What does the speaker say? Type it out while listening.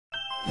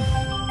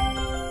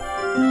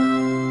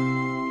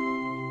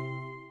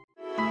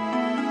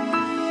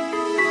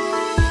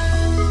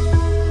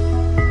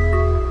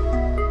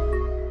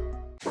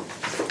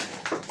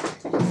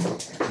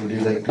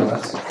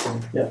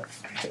Yeah.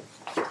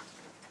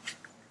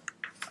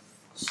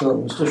 So,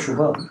 Mr.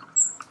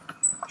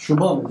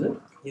 Shubham, is it?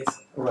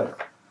 Yes. Right.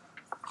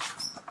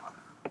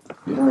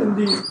 You know, in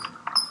the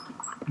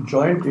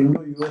joint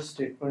Indo-US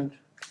statement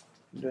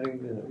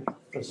during the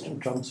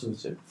President Trump's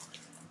visit,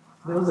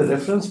 there was a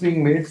reference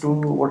being made to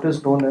what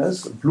is known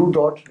as Blue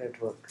Dot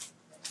Network.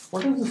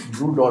 What is this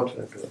Blue Dot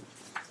Network?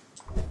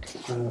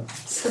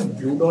 So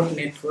Blue Dot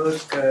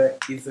Network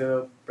is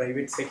a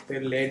private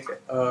sector-led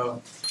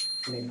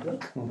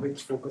network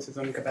which focuses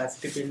on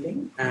capacity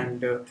building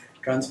and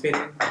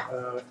transparent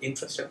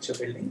infrastructure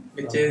building,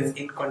 which is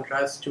in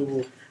contrast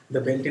to the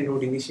Belt and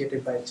Road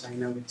Initiative by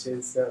China, which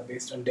is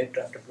based on debt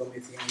trap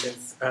diplomacy and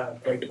is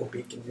quite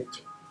opaque in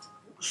nature.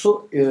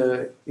 So,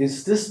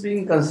 is this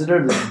being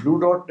considered, the Blue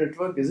Dot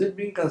Network, is it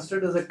being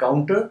considered as a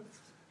counter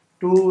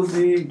to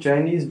the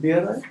Chinese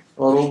BRI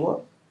or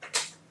over?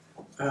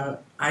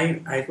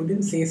 I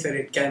wouldn't say, sir,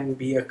 it can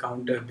be a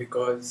counter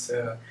because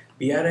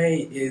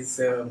BRI is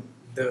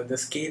the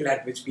scale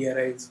at which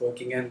BRI is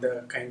working and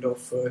the kind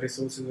of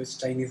resources which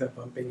Chinese are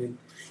pumping in.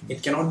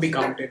 It cannot be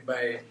counted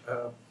by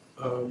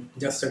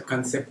just a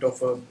concept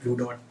of a Blue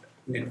Dot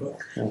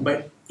network.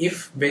 But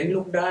if when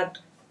looked at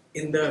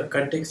in the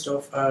context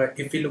of,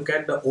 if we look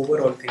at the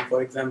overall thing,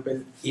 for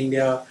example,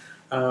 India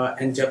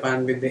and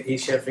Japan with the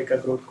Asia-Africa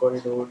Growth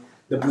Corridor,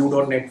 the Blue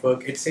Dot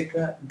Network,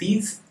 etc.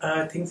 These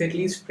things at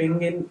least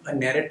bring in a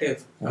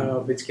narrative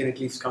which can at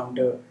least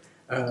counter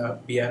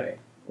BRI.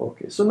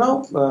 Okay, so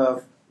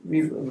now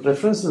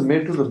reference is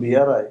made to the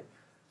BRI,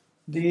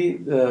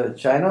 the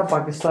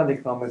China-Pakistan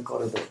Economic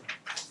Corridor.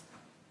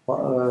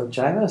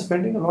 China is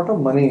spending a lot of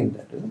money in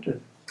that, isn't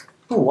it?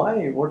 So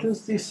why? What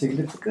is the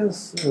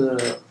significance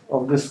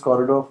of this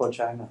corridor for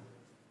China?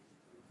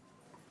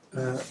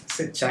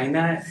 So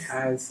China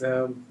has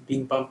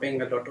been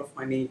pumping a lot of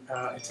money.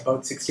 It's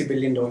about $60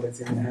 billion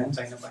in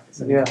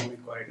China-Pakistan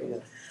Economic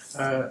Corridor.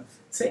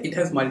 So it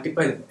has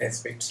multiple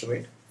aspects to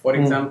it. For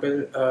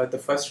example, the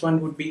first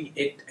one would be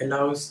it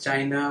allows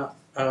China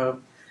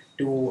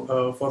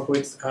to forgo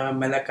its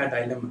Malacca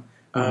dilemma.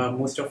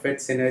 Most of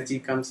its energy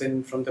comes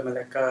in from the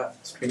Malacca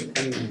Strait,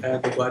 and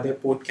the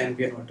Gwadar port can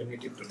be an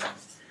alternative to that.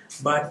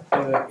 But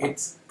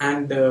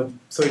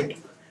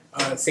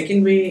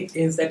second way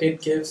is that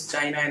it gives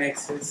China an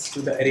access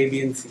to the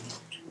Arabian Sea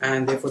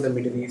and therefore the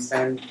Middle East,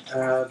 and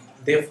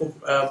therefore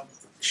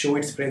show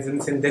its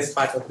presence in this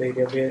part of the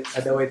area where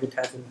otherwise it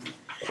hasn't been.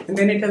 And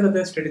then it has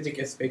other strategic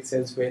aspects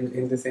as well,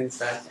 in the sense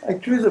that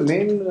actually the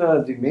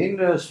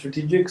main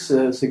strategic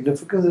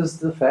significance is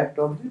the fact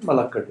of the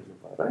Malacca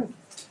dilemma, right?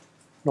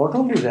 Not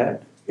only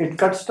that, it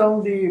cuts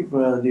down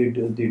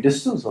the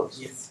distance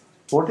also. Yes.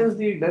 What is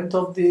the length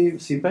of the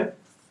CPEC?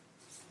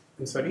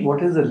 I'm sorry?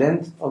 What is the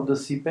length of the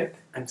CPEC?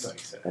 I'm sorry,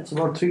 sir. It's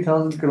about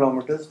 3,000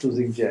 kilometers to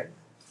zigzag.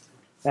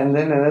 And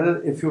then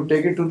another, if you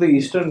take it to the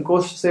eastern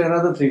coast, say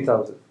another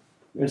 3,000.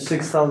 It's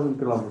 6,000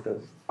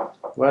 kilometers.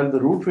 While the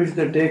route which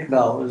they take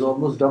now is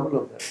almost double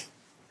of that.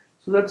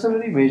 So that's a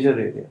very major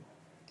area.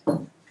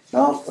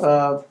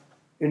 Now,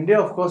 India,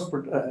 of course,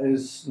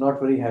 is not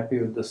very happy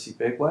with the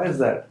CPEC. Why is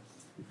that?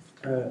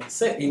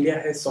 Sir, India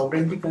has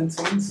sovereignty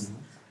concerns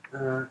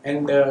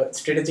and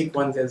strategic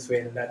ones as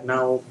well. That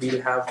now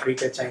we'll have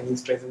greater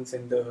Chinese presence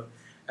in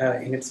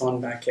its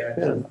own backyard.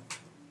 Yeah.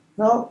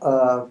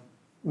 Now,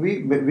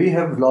 we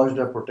have lodged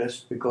a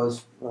protest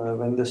because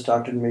when they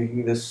started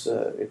making this,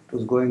 it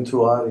was going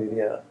through our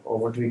area, or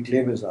what we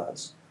claim is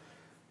ours.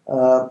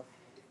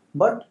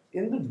 But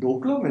in the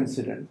Doklam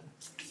incident,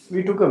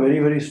 we took a very,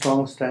 very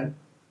strong stand.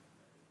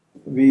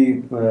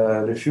 We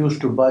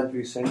refused to budge,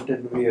 we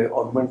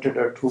augmented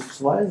our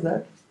troops. Why is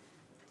that?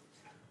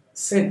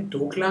 Sir,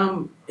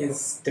 Doklam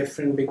is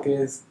different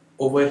because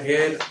over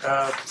here,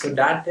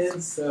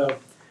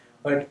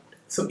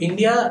 so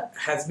India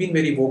has been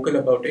very vocal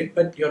about it,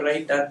 but you're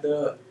right that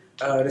the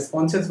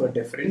responses were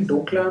different.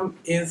 Doklam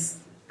is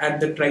at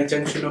the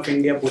tri-junction of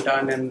India,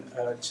 Bhutan and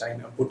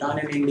China. Bhutan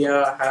and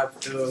India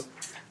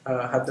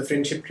have the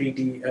friendship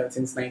treaty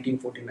since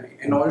 1949,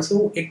 and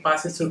also it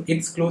passes through.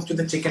 It's close to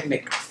the chicken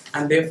neck,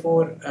 and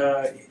therefore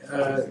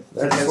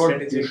that's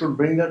what you should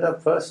bring that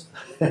up first.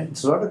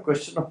 It's not a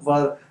question of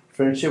our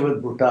friendship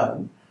with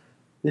Bhutan.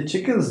 The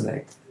chicken's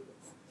neck.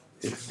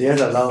 If we had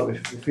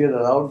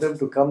allowed them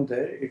to come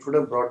there, it would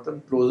have brought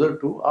them closer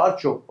to our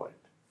choke point.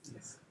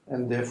 Yes.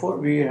 And therefore,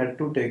 we had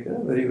to take a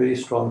very, very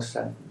strong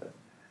stand on that.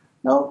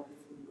 Now,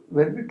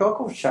 when we talk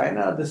of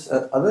China, this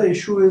other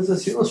issue is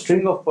this,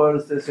 string of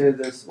pearls. They say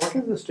this. What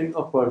is the string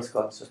of pearls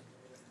concept?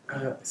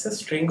 So,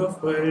 string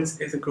of pearls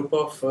is a group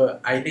of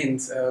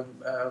islands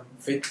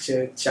which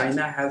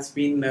China has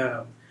been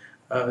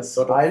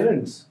sort of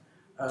islands.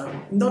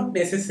 Not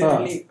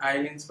necessarily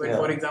islands, but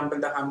for example,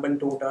 the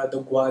Hambantota,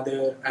 the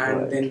Gwadar,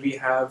 and then we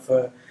have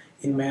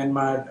in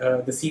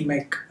Myanmar the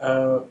Seamek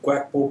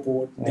Kwakpo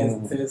port.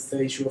 There's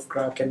the issue of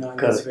Kra Canal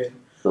as well.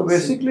 So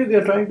basically, they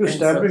are trying to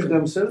establish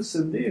themselves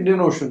in the Indian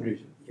Ocean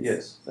region.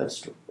 Yes,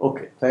 that's true.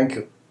 Okay, thank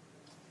you.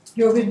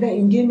 You're with the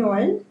Indian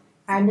Oil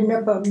and in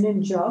a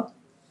permanent job,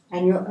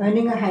 and you're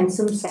earning a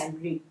handsome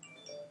salary.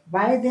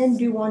 Why then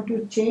do you want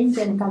to change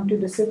and come to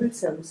the civil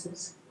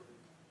services?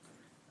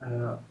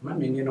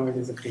 Ma'am, Indian Oil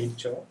is a great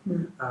job,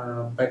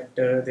 but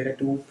there are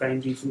two prime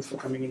reasons for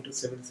coming into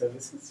civil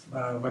services.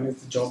 One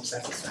is the job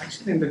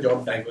satisfaction and the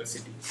job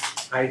diversity.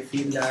 I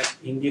feel that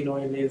Indian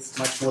Oil is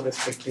much more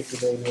restricted to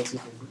the energy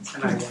business,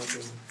 and I want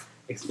to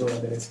explore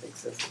other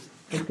aspects as well.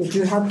 Okay, do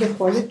you have the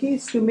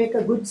qualities to make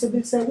a good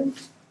civil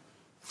servant?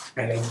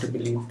 I like to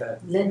believe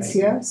that. Let's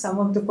hear some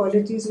of the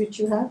qualities which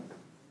you have.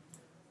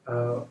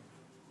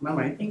 Ma'am,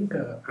 I think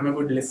I'm a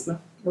good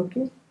listener.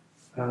 Okay.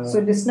 So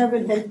listener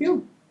will help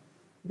you?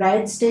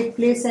 Riots take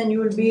place and you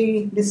will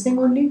be listening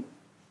only?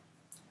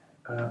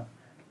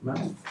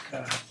 Ma'am,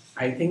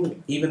 I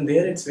think even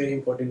there it's very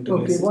important to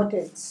Okay, listen. what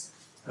else?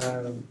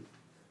 I'm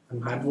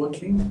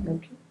hardworking.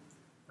 Okay.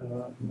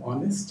 I'm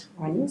honest.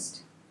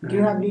 Honest. Do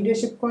you have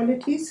leadership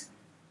qualities?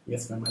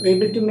 Yes, ma'am.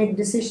 Able to make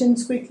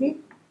decisions quickly?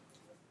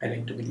 I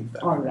like to believe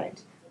that.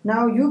 Alright.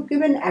 Now you've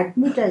given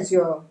admit as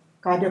your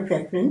cadre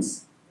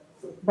preference,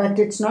 but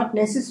it's not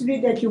necessary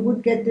that you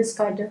would get this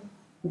cadre.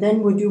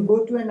 Then would you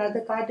go to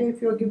another cadre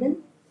if you're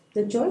given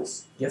the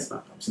choice? Yes,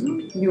 ma'am.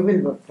 Absolutely. You will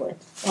work for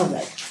it.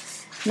 Alright.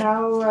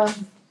 Now,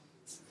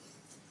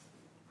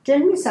 tell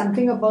me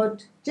something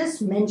about,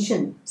 just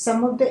mention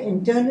some of the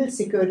internal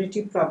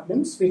security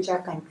problems which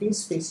our country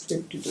is faced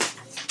with today.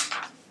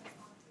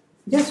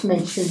 Just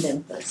mention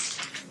them first.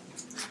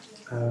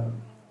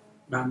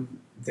 Ma'am,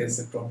 there's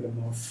a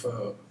problem of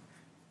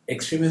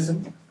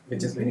extremism,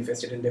 which is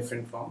manifested in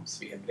different forms.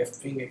 We have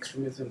left-wing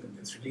extremism, and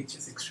there's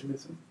religious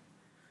extremism.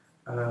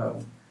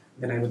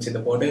 Then I would say the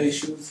border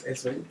issues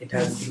as well. It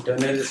has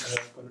internal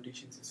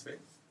connotations as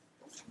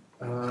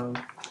well.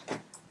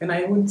 And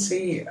I would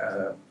say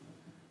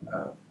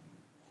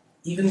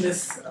even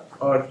this,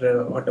 or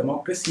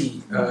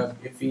democracy,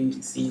 if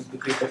we see the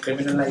greater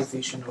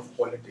criminalization of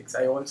politics,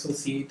 I also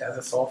see it as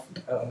a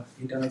soft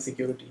internal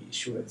security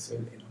issue as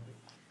well. In a way.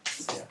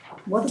 So, yeah.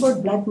 What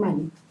about black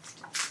money?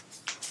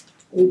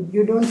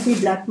 You don't see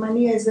black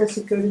money as a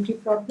security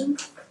problem?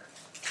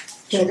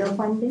 Terror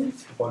funding?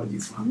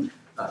 Apologies, ma'am.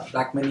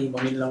 Black money,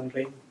 money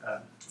laundering,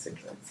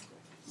 etc.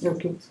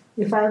 Okay.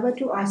 If I were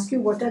to ask you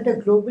what are the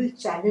global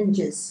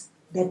challenges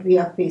that we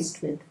are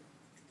faced with,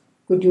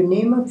 could you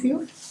name a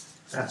few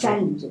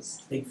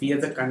challenges? Like we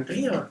as a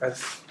country or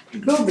as?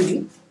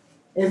 Globally,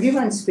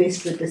 everyone's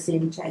faced with the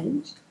same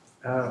challenge.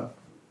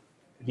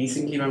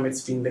 Recently, ma'am,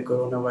 it's been the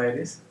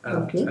coronavirus.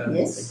 Okay,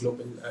 yes. It's a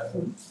global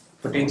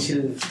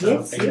potential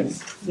pandemic.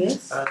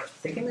 Yes.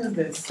 Second is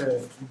this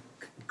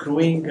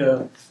growing,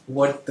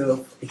 what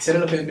the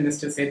external affairs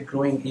minister said,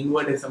 growing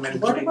inwardism and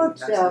What growing about,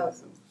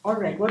 nationalism.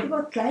 alright, what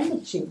about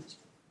climate change?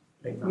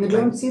 Like, You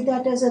don't see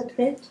that as a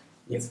threat?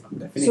 Yes, ma'am,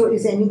 definitely. So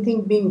is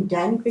anything being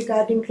done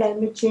regarding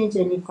climate change?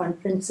 Any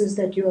conferences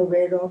that you're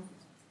aware of?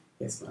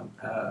 Yes, ma'am.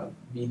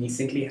 We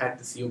recently had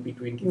the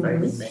COP25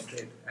 in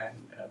Madrid, and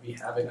we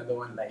have another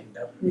one lined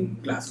up in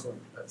Glasgow,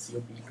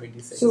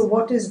 COP26. So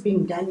what is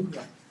being done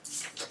here?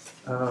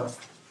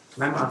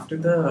 Ma'am, after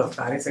the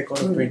Paris Accord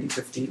of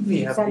 2015,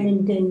 we have Some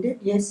intended,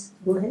 yes,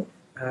 go ahead.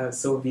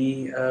 so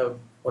we,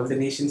 all the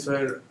nations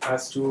were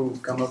asked to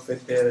come up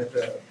with their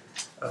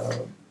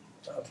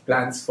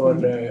plans for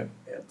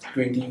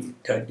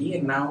 2030,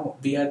 and now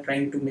we are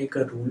trying to make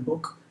a rule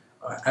book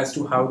as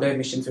to how the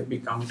emissions will be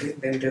counted.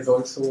 Then there's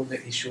also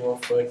the issue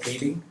of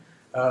trading,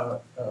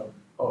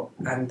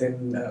 and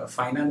then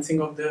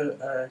financing of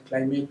the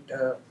climate.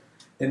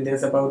 Then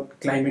there's about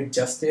climate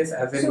justice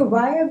as well. So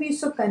why are we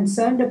so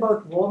concerned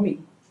about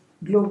warming,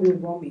 global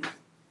warming?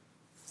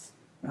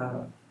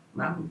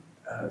 Ma'am,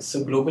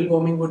 so global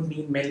warming would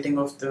mean melting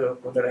of the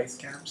polar ice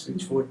caps,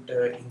 which would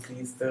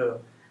increase the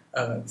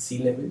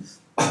sea levels.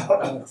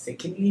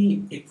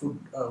 Secondly, it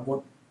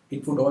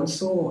would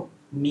also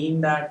mean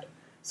that,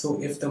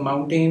 so if the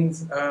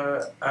mountains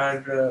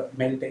are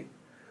melting,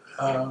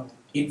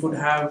 it would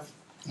have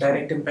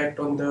direct impact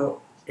on the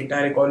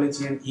entire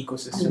ecology and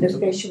ecosystem. And the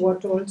fresh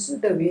water also,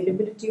 the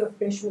availability of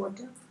fresh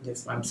water?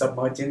 Yes, ma'am.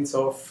 Submergence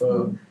of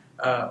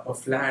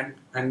land,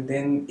 and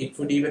then it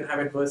would even have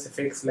adverse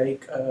effects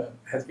like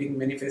has been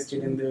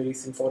manifested in the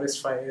recent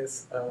forest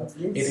fires,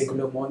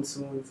 irregular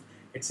monsoons,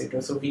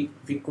 etc. So we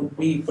could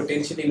be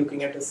potentially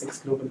looking at a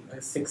sixth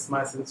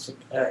mass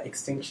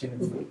extinction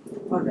as well.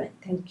 All right,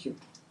 thank you.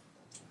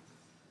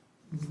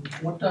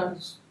 What are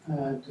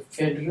the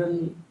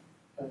federal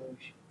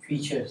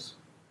features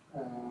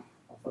of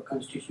a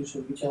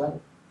constitution which are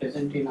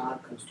present in our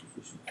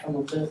constitution? Some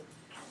of the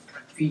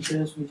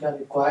features which are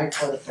required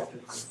for a federal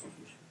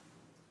constitution.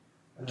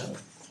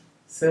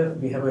 Sir,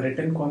 we have a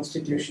written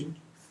constitution.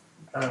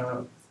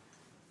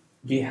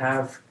 We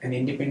have an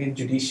independent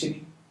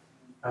judiciary.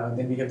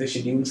 Then we have the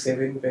Schedule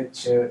 7,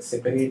 which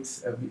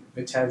separates,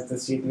 which has the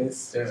state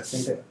list, the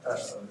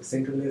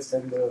central list,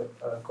 and the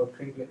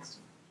concurrent list.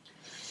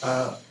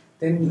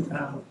 Then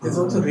there's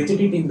also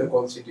rigidity in the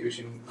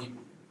constitution,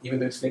 even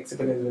though it's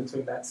flexible as well. So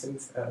in that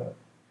sense,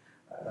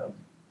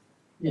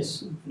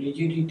 yes,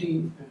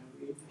 rigidity.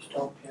 We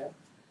stop here.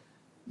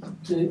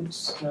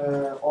 It's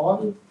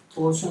all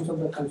portions of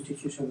the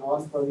constitution,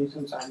 all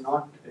provisions are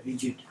not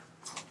rigid.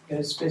 there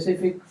are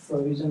specific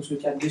provisions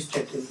which are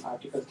listed in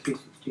Article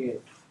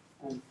 368.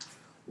 And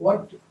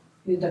what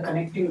is the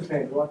connecting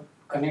thread? What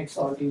connects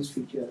all these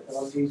features,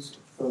 all these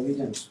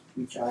provisions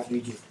which are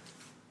rigid?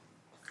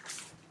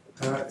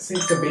 So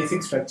it's the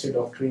basic structure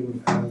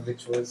doctrine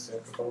which was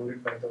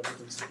propounded by the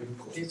Honorable Supreme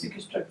Court.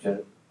 Basic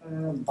structure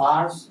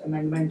bars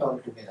amendment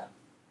altogether.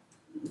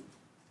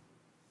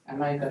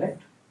 Am I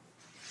correct?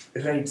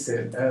 Right,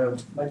 sir.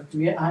 But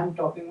I am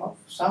talking of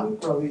some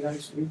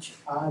provisions which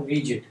are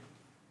rigid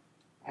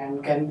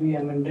and can be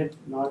amended,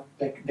 not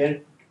like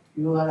there.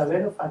 You are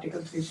aware of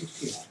Article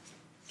 360?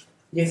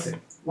 Yes, sir.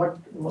 How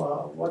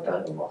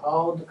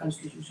the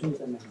Constitution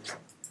is amended?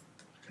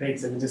 Right,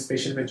 sir. With a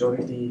special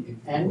majority in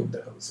And? both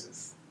the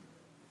houses.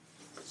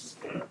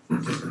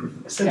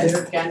 So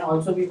there Can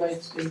also be by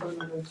simple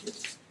majority.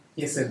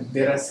 yes, sir.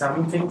 There are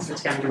some things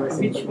which can be by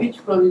simple. Which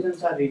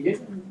provisions are rigid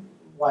and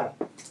why?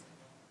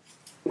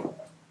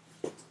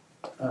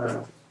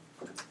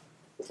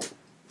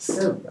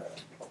 Sir,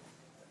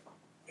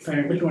 if I'm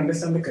able to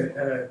understand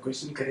the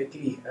question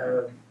correctly,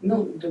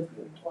 No,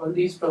 all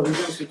these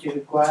provisions which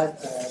require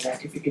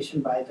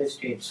ratification by the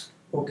states.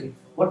 okay.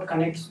 What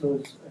connects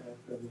those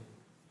provisions?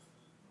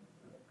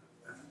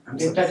 I'm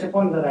They sorry. touch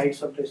upon the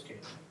rights of the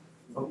state.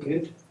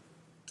 Okay.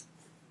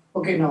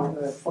 Okay, now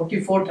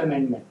 44th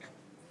Amendment.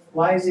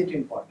 Why is it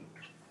important?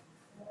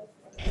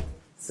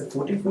 So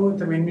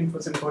 44th Amendment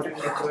was important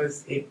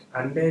because it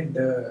undid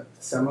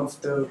some of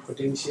the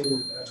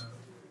potential,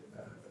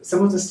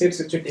 some of the steps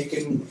which were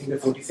taken in the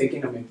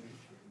 42nd Amendment.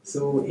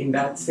 So in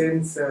that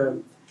sense,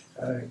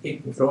 it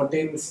brought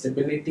in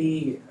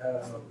stability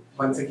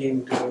once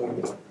again to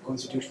the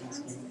constitutional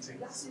scheme of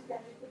things.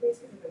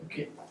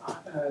 Okay,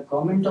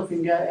 Government of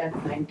India Act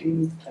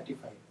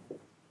 1935.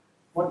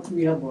 What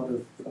we have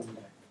borrowed from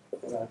that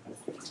for our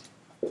constitution?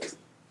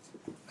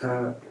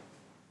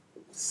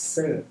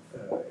 Sir,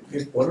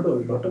 we've borrowed a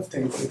lot of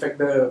things. In fact,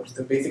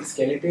 the basic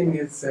skeleton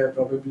is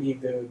probably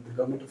the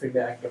Government of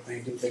India Act of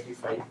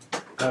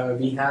 1935.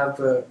 We have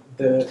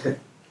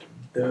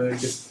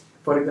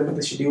for example,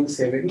 the Schedule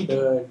 7,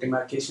 the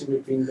demarcation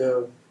between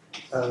the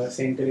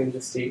center and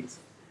the states.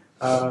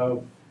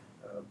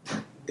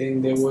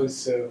 Then there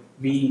was,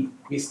 we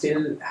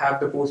still have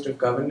the post of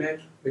governor,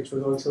 which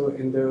was also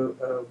in the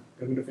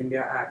Government of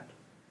India Act.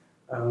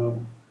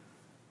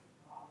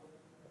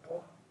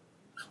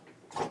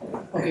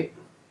 Okay,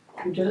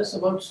 you tell us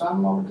about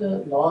some of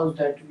the laws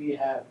that we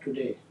have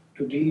today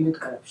to deal with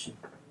corruption.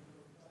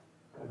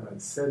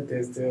 Sir,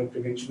 there's the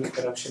Prevention of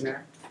Corruption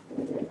Act.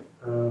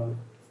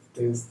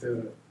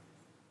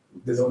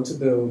 There's also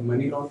the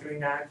Money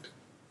Laundering Act.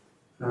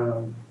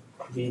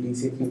 We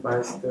recently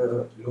passed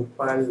the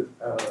Lokpal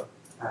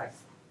Act.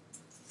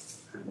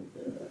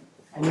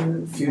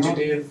 And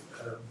fugitive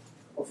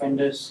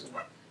Offenders.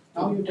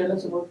 Now you tell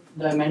us about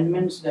the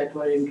amendments that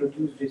were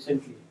introduced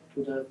recently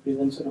to the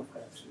prevention of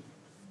corruption.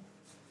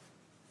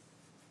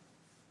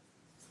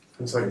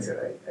 I'm sorry,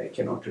 sir, I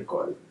cannot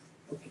recall.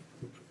 Okay.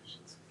 the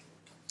provisions.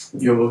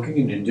 You're working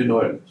in Indian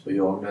Oil, so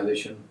your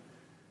organization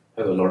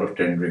has a lot of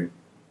tendering.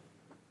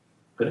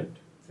 Correct?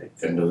 Right.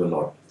 Tenders a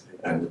lot.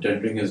 And the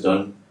tendering is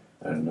done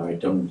and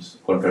items,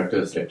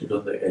 contractors selected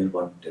on the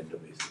L1 tender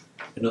basis.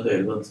 You know the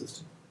L1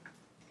 system?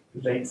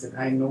 Right, sir.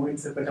 I know it,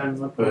 sir, but I'm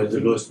not. It's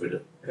the lowest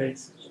bidder. Right,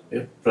 sir.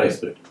 Yeah, price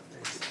bid.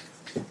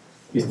 Right.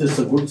 Is this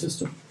a good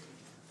system?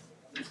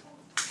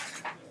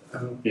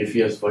 If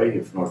yes, why?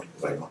 If not,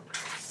 why not?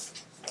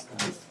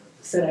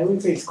 Sir, I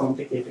would say it's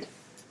complicated.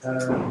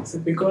 So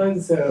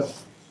because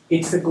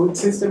it's a good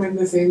system in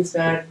the sense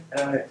that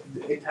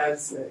it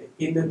has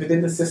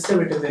within the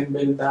system it is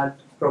inbuilt that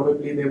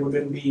probably there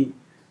wouldn't be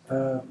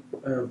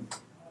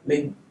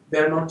like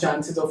there are not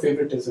chances of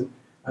favoritism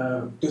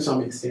to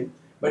some extent.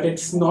 But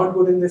it's not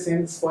good in the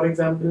sense, for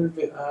example,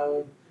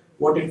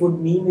 what it would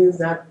mean is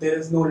that there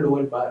is no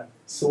lower bar.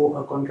 So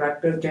a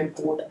contractor can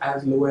quote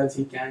as low as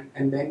he can,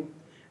 and then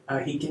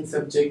he can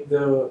subject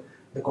the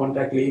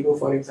contract labor,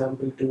 for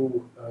example,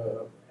 to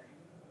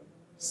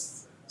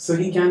so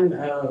he can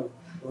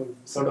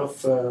sort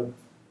of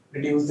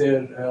reduce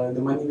their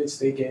the money which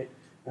they get.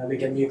 There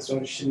can be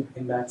extortion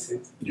in that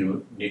sense.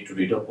 You need to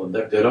read up on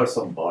that. There are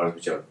some bars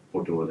which are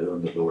put over there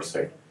on the lower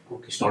side.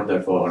 Okay. It's not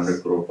that for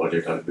 100 crore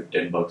project I'll bid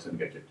 $10 and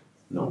get it.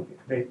 No, Okay,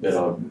 right. there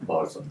are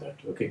bars on that.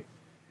 Okay.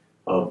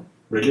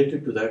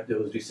 Related to that, there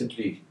was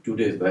recently 2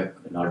 days back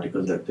an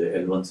article that the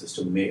L1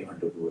 system may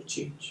undergo a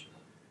change.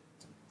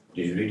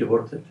 Did you read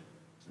about that?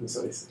 I'm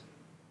sorry, sir.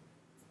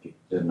 Okay,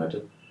 doesn't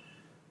matter.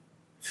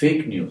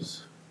 Fake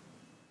news.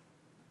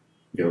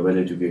 You're well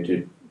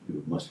educated.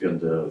 You must be on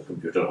the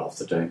computer half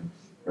the time,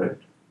 right?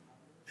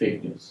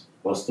 Fake news.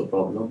 What's the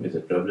problem? Is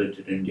it prevalent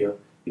in India?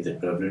 Is it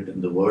prevalent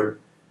in the world?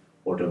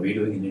 What are we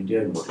doing in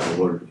India and what is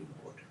the world doing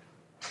about it?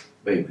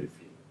 Very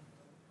briefly.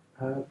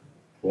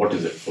 What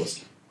is it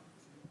firstly?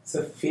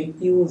 So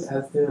fake news,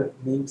 as the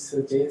name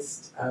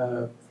suggests,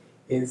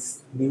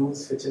 is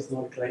news which is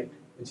not right,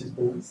 which is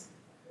bogus.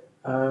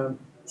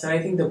 So I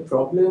think the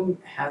problem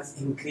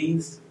has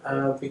increased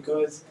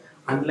because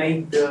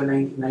unlike the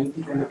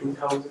 1990s and the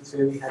 2000s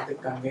where we had the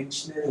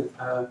conventional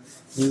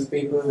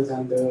newspapers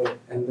and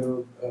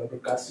the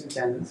broadcasting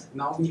channels,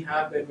 now we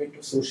have the advent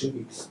of social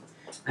media.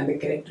 And the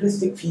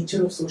characteristic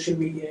feature of social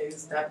media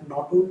is that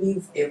not only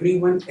is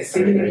everyone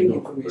assimilating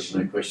information.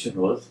 But my question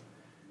was,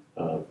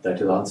 that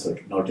is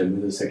answered. Now tell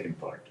me the second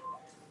part.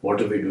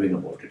 What are we doing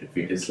about it? If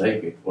we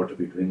dislike it, what are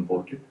we doing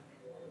about it?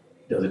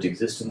 Does it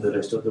exist in the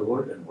rest of the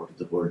world, and what is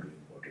the world doing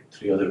about it?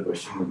 3 other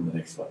questions in the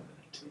next 5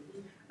 minutes.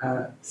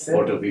 Sir,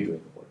 what are we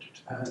doing about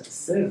it?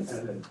 Sir,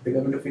 the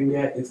government of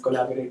India is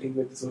collaborating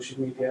with the social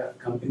media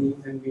companies,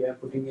 and we are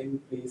putting in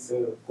place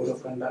a code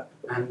of conduct,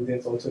 and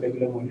there's also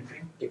regular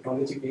monitoring,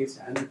 technology-based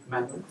and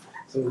manual.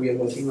 So we are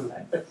working on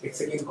that, but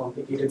it's again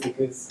complicated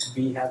because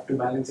we have to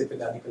balance it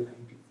with Article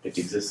 90. It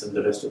exists in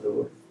the rest of the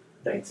world.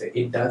 Right, sir.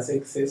 It does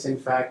exist. In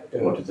fact,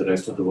 what is the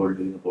rest of the world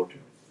doing about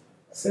it?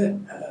 Sir,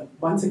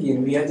 once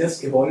again, we are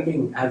just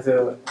evolving as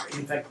a.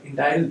 In fact,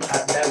 entire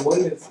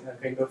world is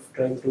kind of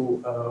trying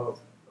to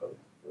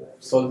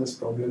solve this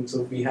problem.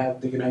 So we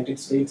have the United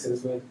States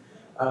as well.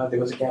 There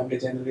was a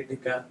Cambridge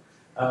Analytica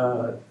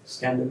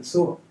scandal.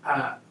 So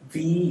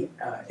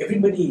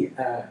everybody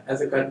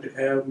as a country,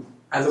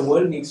 as a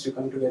world needs to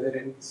come together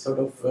and sort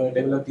of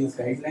develop these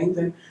guidelines.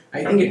 And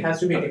I think it has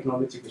to be a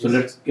technology based. So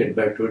let's get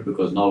back to it,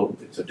 because now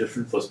it's a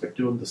different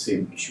perspective on the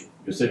same issue.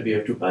 You said we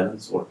have to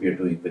balance what we are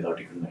doing with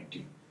Article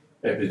 19.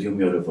 I presume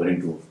you are referring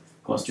to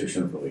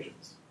constitutional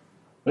provisions,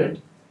 right?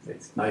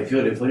 Yes. Now, if you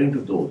are referring to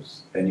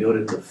those and you are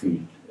in the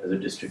field as a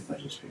district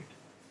magistrate,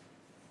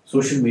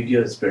 social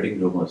media is spreading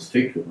rumors,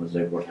 fake rumors,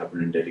 like what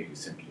happened in Delhi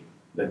recently,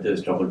 that there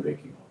is trouble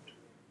breaking out,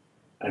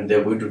 and they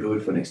are going to do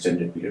it for an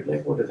extended period,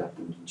 like what has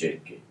happened in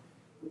JK.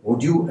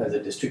 Would you, as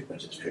a district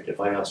magistrate, if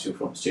I asked you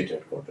from state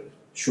headquarters,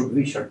 should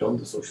we shut down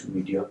the social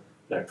media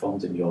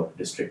platforms in your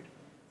district?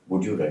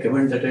 Would you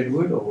recommend that I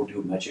do it, or would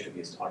you match it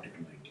against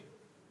Article 19?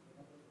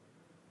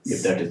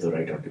 If that is the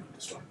right article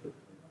to start with.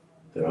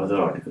 There are other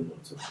articles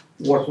also.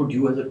 What would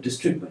you as a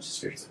district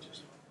magistrate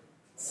suggest?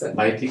 Sir,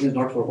 My thing is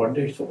not for 1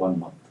 day, it's for 1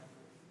 month.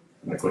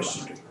 My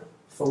question to you.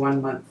 For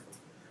 1 month.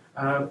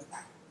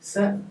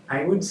 Sir,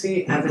 I would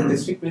say as a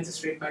district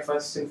magistrate, my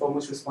first and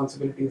foremost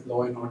responsibility is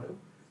law and order.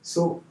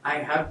 So I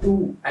have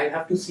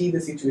to see the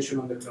situation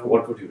on the ground.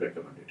 What would you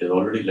recommend? It has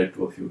already led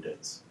to a few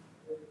deaths.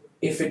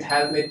 If it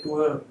has led to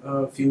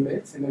a few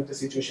deaths, and if the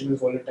situation is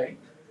volatile,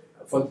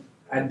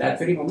 at that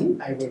very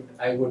moment,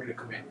 I would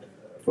recommend.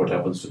 What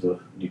happens to the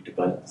need to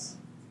balance?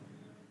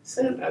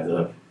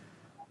 Sir,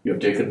 You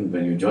have taken,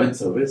 when you join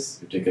service,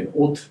 you take an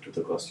oath to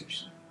the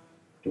Constitution,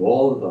 to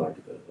all the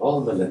articles,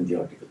 all the lengthy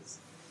articles.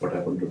 What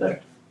happened to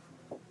that?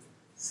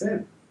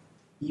 Sir,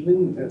 even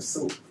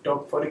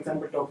for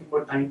example, talking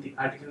about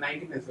Article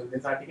 19 as well,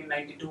 there's Article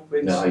 92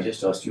 which... Now, I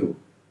just asked you,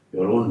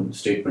 your own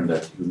statement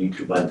that you need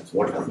to balance.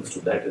 What happens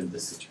to that in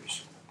this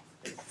situation?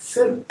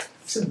 Sir,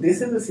 so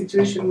this is a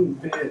situation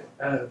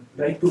where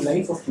right to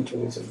life of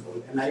people is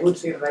involved, and I would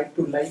say right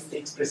to life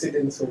takes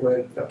precedence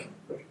over...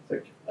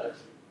 Thank you.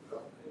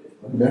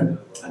 Done.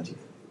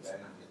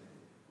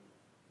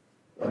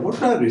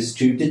 What are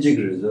strategic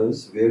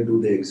reserves? Where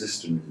do they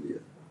exist in India?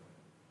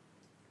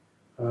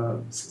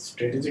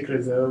 Strategic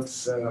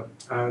reserves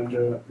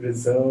are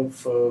reserve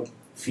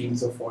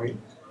fields of oil,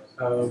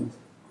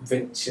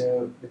 which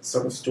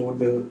sort of store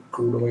the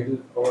crude oil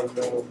or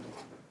the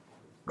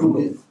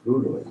Crude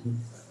oil.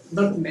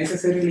 Not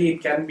necessarily.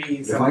 It can be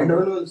Refined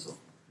oil also.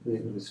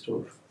 They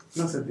restore.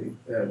 No, sir.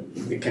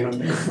 They cannot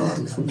be.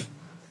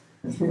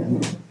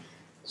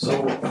 So,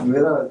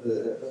 where are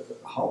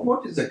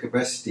what is the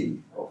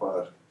capacity of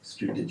our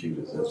strategic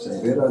reserves,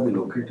 and where are they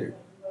located?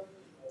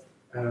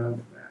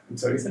 I'm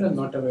sorry, sir. I'm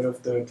not aware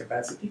of the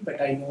capacity,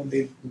 but I know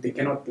they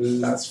cannot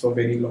last for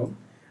very long.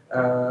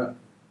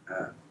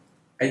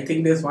 I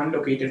think there's one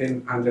located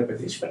in Andhra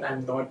Pradesh, but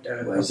I'm not.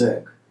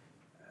 Vizag.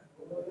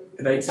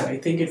 Right, sir. I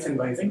think it's in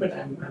Vizag, but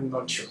I'm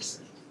not sure,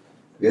 sir.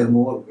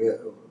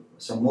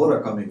 Some more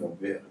are coming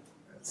up. Where?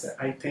 Sir,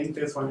 I think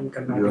there's one in You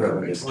have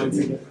Karnataka. It's listed once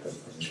it. again, I'm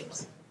not sure,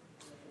 sir.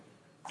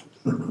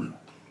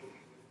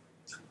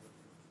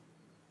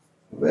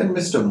 When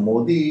Mr.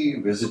 Modi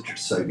visited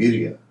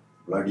Siberia,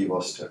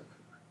 Vladivostok,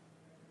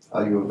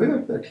 are you aware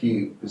that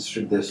he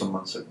visited there some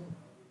months ago?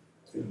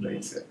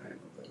 Right, sir.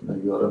 No,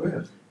 you are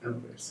aware. I'm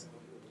aware, sir.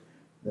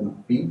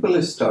 Then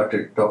people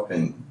started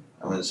talking.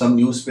 Some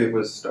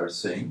newspapers start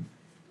saying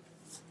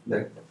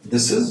that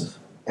this is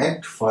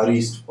Act Far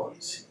East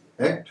policy.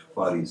 Act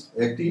Far East.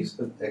 Act East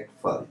and Act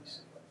Far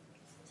East.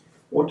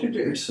 What is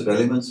its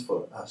relevance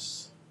for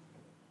us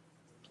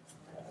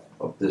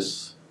of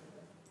this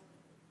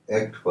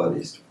Act Far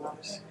East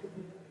policy?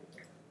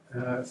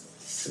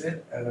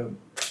 Sir,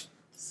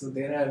 so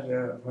there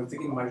are once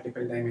again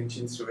multiple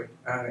dimensions to it.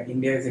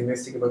 India is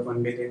investing about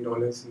 $1 billion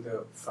in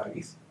the Far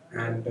East,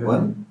 and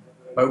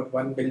about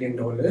 $1 billion.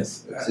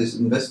 This is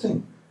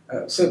investing.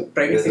 So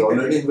private They sector.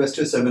 already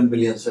invested 7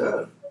 billion,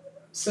 sir.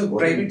 So What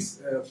private,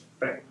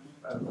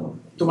 No.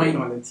 to my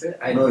knowledge, sir.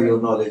 No,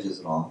 your knowledge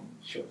is wrong.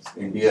 Sure. Sir.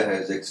 India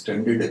has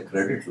extended a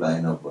credit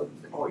line of $1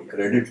 billion. Oh, yeah.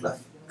 Credit line.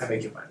 I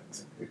beg your pardon,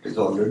 sir. It is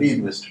already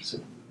invested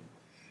 7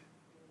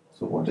 billion.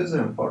 So what is the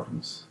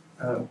importance?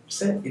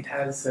 Sir, it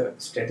has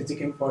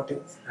strategic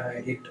importance.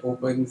 It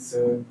opens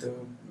the.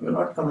 You're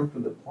not coming to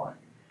the point.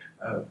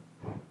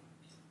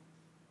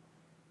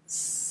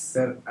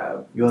 Sir,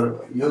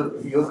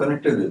 You're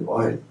connected with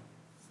oil.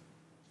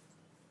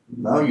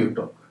 Now you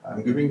talk.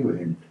 I'm giving you a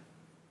hint.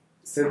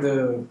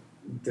 So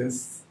the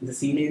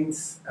sea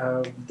lanes,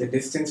 the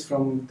distance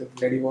from the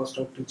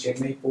Vladivostok to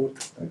Chennai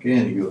port.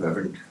 Again, you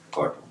haven't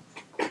caught on.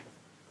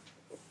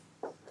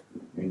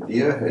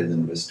 India has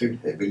invested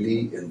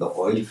heavily in the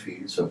oil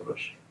fields of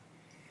Russia.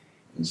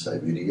 In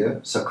Siberia,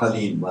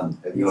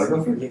 Sakhalin-1. Have you heard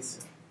of it? Yes,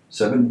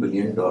 sir. $7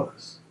 billion.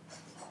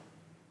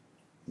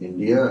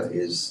 India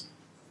is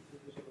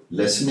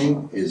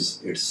lessening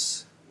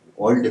its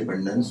oil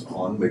dependence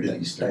on Middle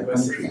Eastern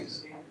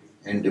countries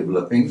and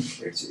developing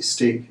its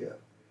stake here.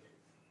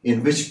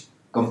 In which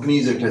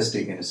companies it has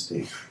taken a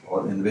stake,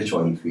 or in which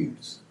oil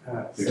fields?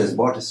 It has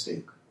bought a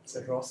stake.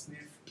 So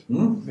Rosneft.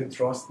 Hmm? With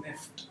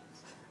Rosneft.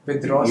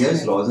 With Rosneft.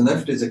 Yes,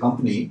 Rosneft is a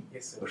company.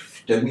 Yes, sir. But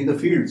tell me the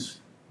fields.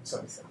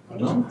 Sorry, sir.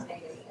 No?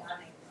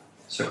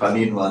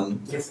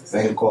 Sakhalin-1, Yes, sir.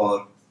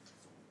 Vankor.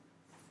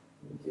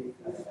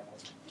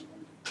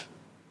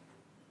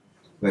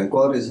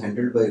 Vankor is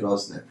handled by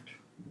Rosneft.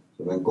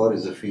 So Vankor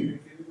is a field.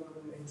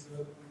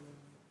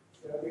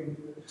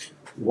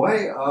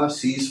 Why are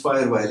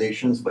ceasefire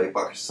violations by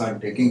Pakistan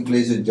taking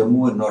place in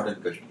Jammu and not in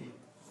Kashmir?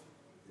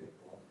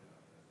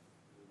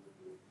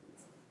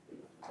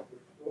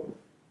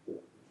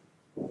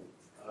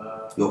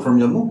 You're from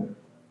Jammu?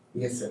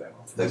 Yes, sir.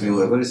 Have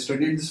you ever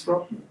studied this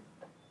problem?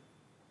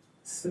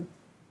 So,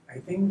 I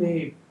think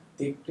they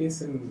take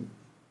place in.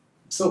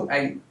 So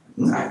I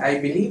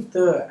believe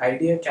the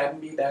idea can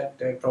be that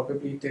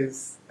probably it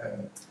is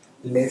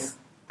less.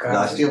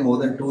 Last year, more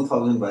than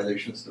 2,000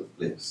 violations took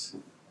place.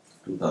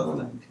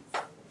 2019.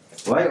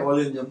 Why all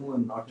in Jammu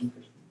and not in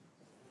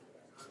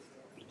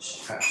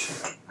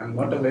Kashmir? I'm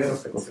not aware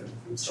of it, sir.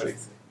 I'm sorry,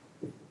 sir.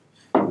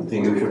 You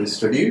think you should have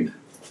studied?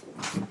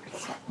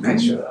 I'm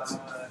sure.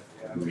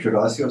 You should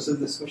ask yourself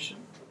this question.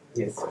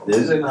 Yes, sir. There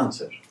is an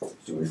answer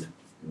to it.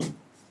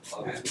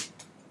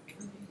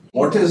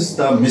 What is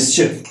the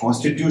mischief,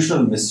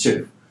 constitutional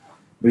mischief,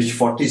 which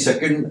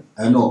 42nd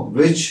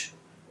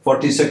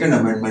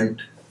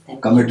Amendment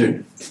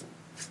committed?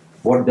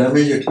 What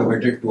damage it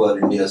committed to our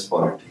India's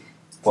polity?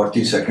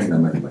 42nd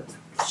Amendment.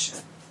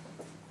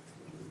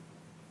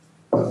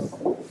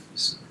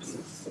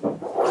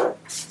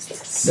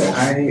 So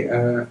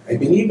I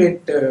believe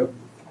it.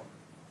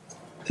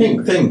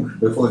 Think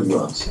before you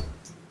answer.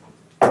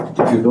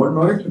 If you don't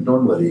know it,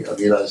 don't worry. I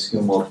will ask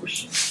you more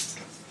questions.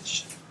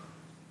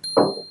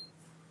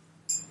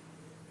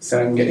 So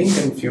I'm getting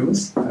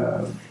confused.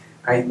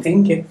 I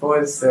think it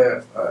was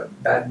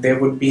that there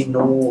would be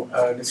no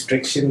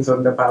restrictions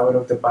on the power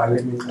of the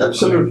parliament.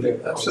 Absolutely.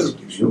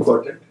 You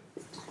got it.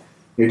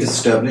 It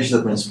established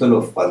the principle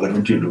of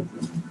parliamentary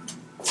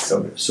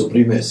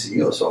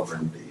supremacy or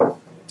sovereignty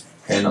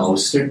and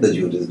ousted the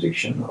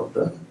jurisdiction of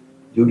the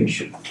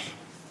judiciary.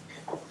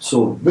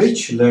 So,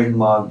 which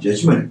landmark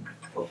judgment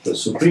of the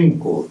Supreme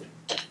Court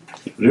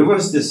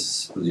reversed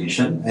this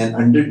position and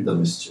undid the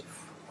mischief?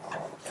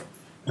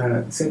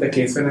 So the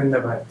case one and the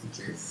Bharati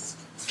case.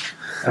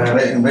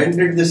 When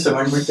did this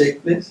amendment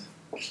take place?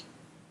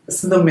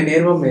 So the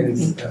Minerva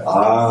Mills.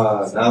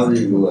 Now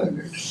you are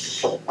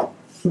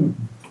good.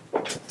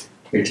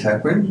 It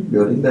happened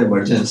during the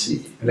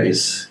emergency. Right.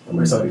 Yes.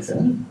 I'm sorry,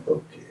 sir.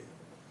 Okay.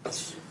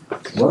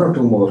 One or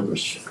two more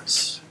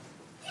questions.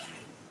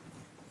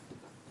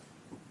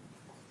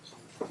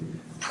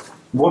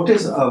 What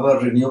is our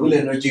renewable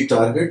energy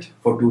target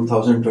for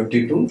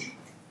 2022?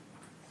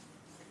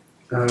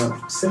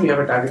 So we have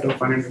a target of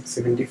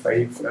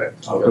 175.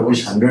 Out of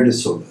which 100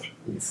 is solar.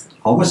 Yes.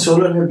 How much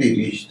solar have we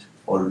reached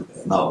till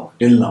now?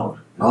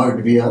 Now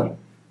we are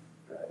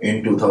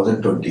in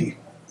 2020.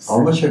 How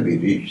much have we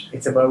reached?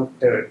 It's about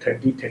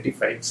 30,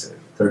 35, sir.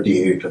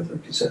 38 or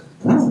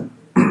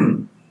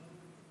 37.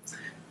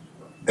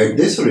 At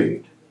this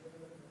rate,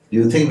 do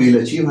you think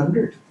we'll achieve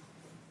 100?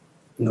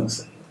 No,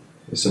 sir.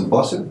 It's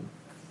impossible.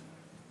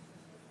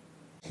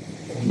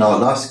 Now,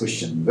 last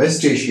question.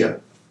 West Asia.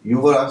 You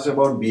were asked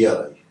about BRI.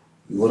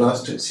 You were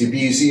asked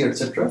CPEC,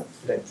 etc.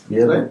 Right.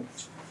 BRI.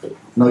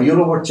 Now, you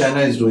know what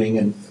China is doing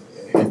in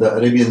the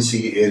Arabian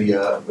Sea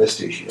area,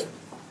 West Asia.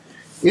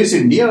 Is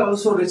India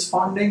also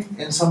responding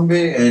in some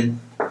way and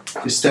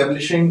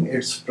establishing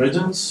its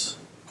presence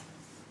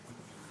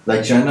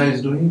like China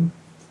is doing?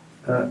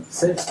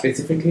 Sir,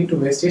 specifically to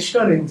West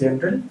Asia or in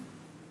general?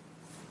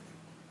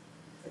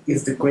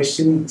 Is the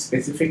question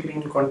specifically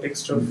in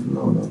context of...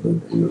 No,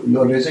 you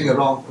are raising a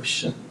wrong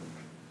question.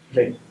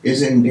 Right.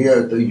 Is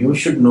India, you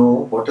should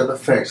know what are the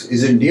facts.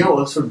 Is India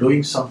also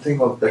doing something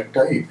of that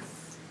type?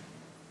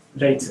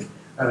 Right, sir.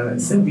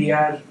 So we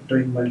are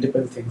doing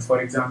multiple things.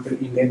 For example,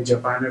 India and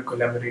Japan are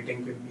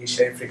collaborating with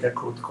Asia-Africa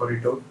Growth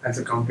Corridor as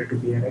a counter to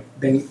BRI.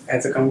 Then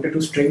as a counter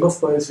to String of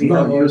Pearls, we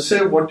have... You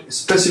say what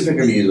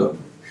specifically is on.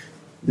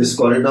 This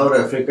corridor,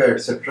 Africa,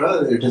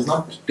 etc., it is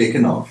not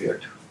taken off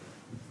yet.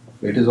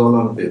 It is all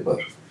on paper.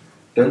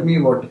 Tell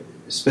me what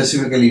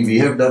specifically we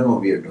have done or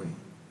we are doing?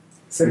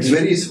 Sir, It's a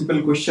very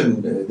simple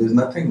question. There's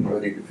nothing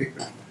very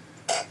difficult.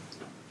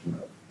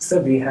 sir,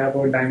 we have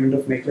our diamond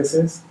of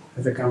necklaces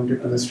as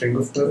accounted to the string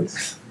of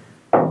pearls.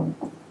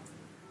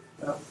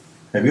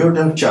 Have you heard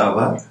of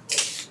Java?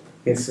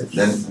 Yes, sir.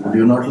 Then would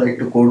you not like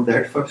to quote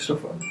that first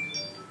of all?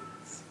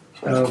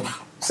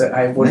 Sir,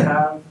 I would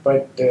have,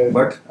 but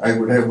But I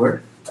would have what?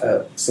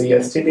 so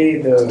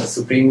yesterday the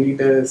Supreme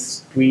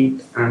Leaders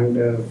tweet, and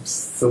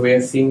so we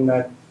are seeing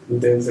that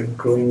there's a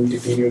growing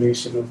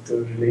deterioration of the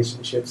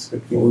relationships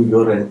between. Oh,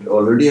 you're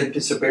already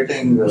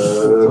anticipating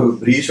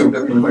breach of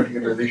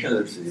diplomatic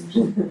relations, it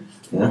seems.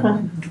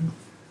 Yeah?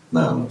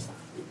 No.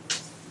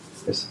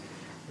 It's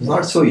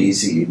not so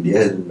easy. India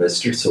has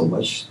invested so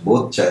much.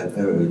 Both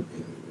China,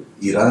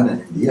 Iran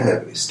and India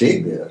have a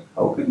stake there.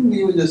 How can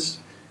you just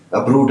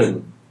uproot it?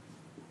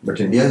 But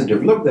India has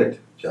developed that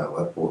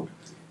Java port.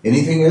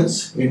 Anything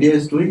else India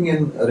is doing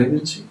in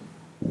Arabian Sea?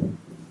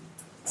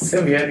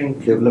 So we are in.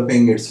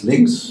 Developing its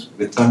links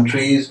with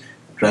countries,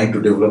 trying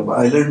to develop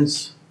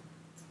islands.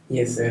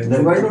 Yes, sir.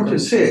 Then why don't you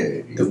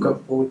say?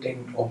 Duqab port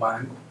in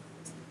Oman.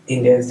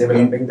 India is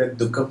developing the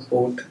Duqab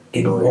port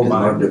in No, it is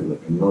not Oman.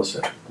 developing. No,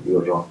 sir. You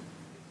are wrong.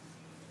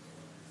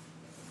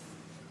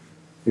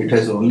 It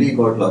has only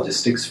got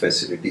logistics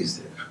facilities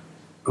there.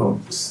 Oh,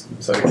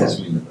 sorry. It has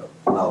been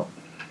developed. Now,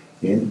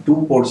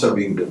 two ports are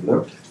being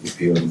developed, if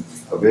you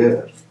are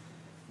aware.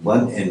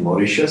 One in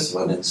Mauritius,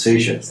 one in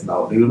Seychelles.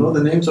 Now, do you know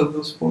the names of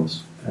those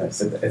ports?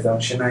 So the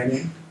Assumption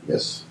Island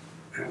Yes.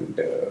 and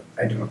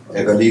I don't know.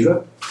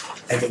 Egaliga.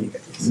 Agaliga.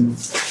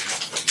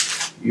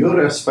 Yes. You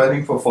are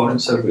aspiring for foreign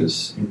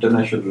service,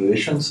 international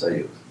relations.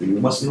 You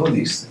must know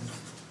these things.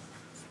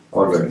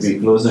 All right, we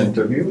close the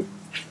interview.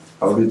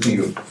 How do you think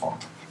you perform?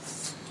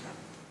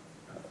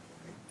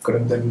 Could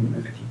have done a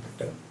little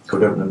better.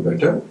 Could have done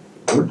better.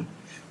 Good.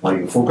 Now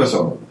you focus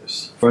on all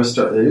this. First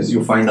is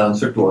you find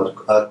answer to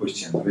our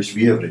questions which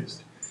we have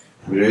raised.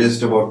 We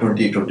raised about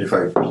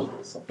 20-25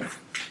 questions.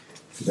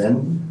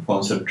 Then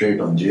concentrate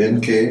on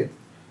JNK,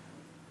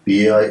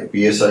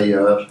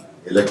 PSIR,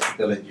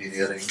 electrical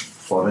engineering,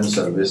 foreign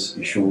service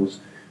issues,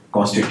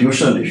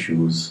 constitutional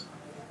issues,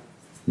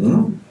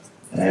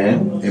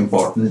 and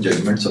important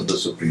judgments of the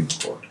Supreme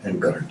Court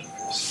and current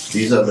affairs.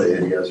 These are the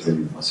areas where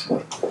you must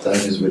work. Time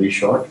is very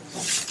short,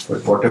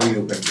 but whatever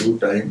you can do,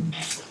 time.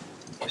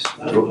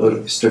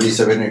 Study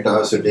 7-8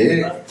 hours a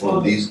day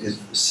on these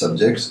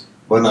subjects,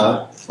 1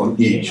 hour on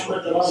each.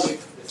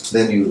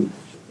 Then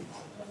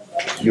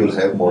you'll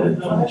have more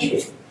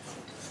information.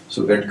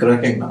 So get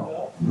cracking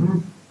now.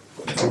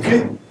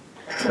 Okay.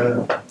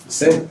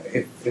 Sir,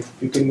 if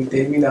you can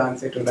tell me the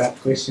answer to that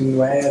question,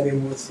 why are there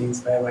more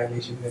ceasefire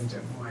violations in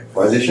Jammu?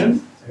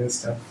 Violation? I was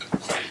stumped.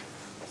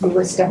 You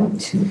were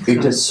stumped.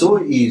 It is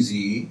so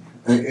easy.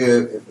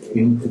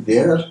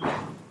 There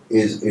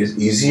is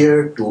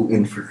easier to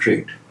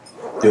infiltrate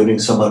during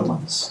summer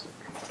months.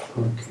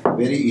 Okay.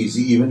 Very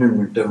easy, even in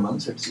winter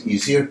months, it's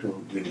easier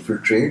to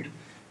infiltrate.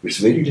 It's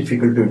very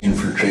difficult to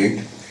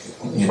infiltrate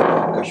in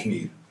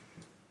Kashmir.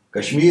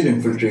 Kashmir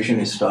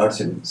infiltration starts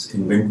in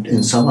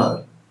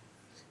summer,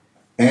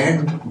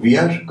 and we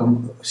are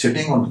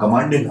sitting on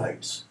commanding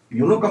heights.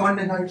 You know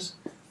commanding heights?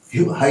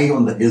 High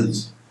on the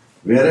hills.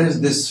 Whereas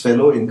this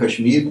fellow in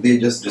Kashmir, they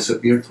just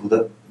disappear through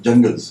the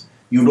jungles.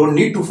 You don't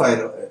need to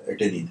fire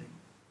at anything.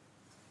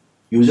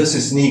 You just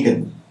sneak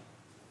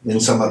in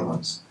summer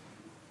months.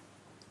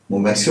 The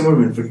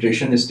maximum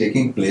infiltration is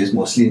taking place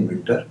mostly in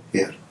winter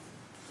here,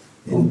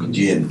 in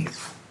GNK,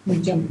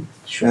 In Jammu.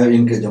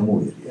 in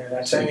Jammu area. Yeah,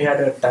 that's why we had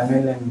a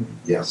tunnel and.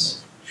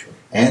 Yes.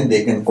 And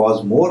they can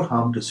cause more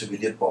harm to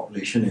civilian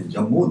population in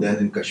Jammu than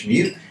in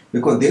Kashmir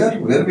because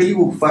where will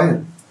you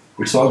fire?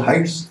 It's all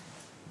heights.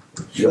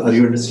 Are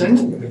you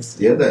understanding? Yes.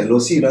 There the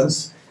LOC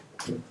runs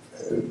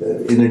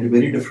in a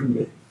very different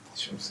way.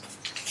 Sure, sir.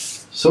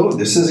 So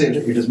this is it.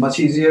 It is much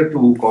easier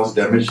to cause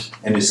damage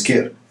and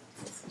scare.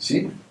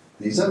 See,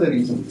 these are the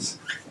reasons.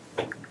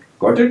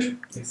 Got it?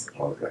 Yes.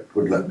 All right.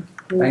 Good luck.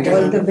 Thank you,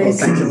 All ma'am. the best.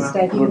 Thank you, ma'am.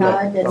 Study Good luck.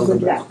 hard and All the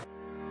good best. luck.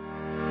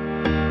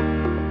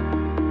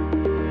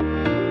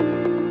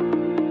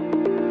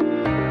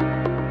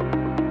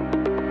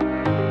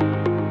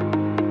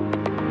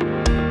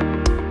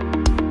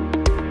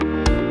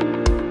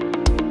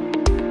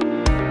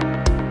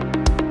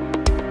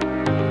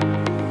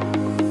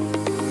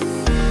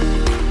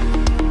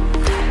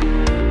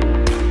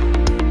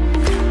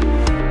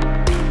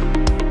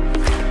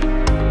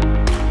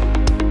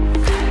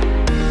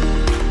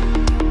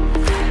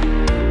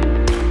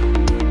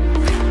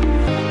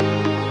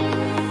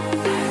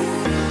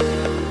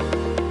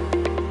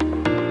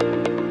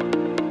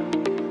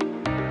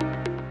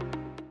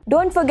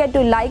 Don't forget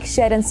to like,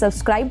 share and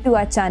subscribe to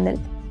our channel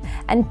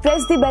and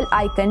press the bell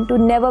icon to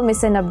never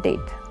miss an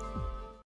update.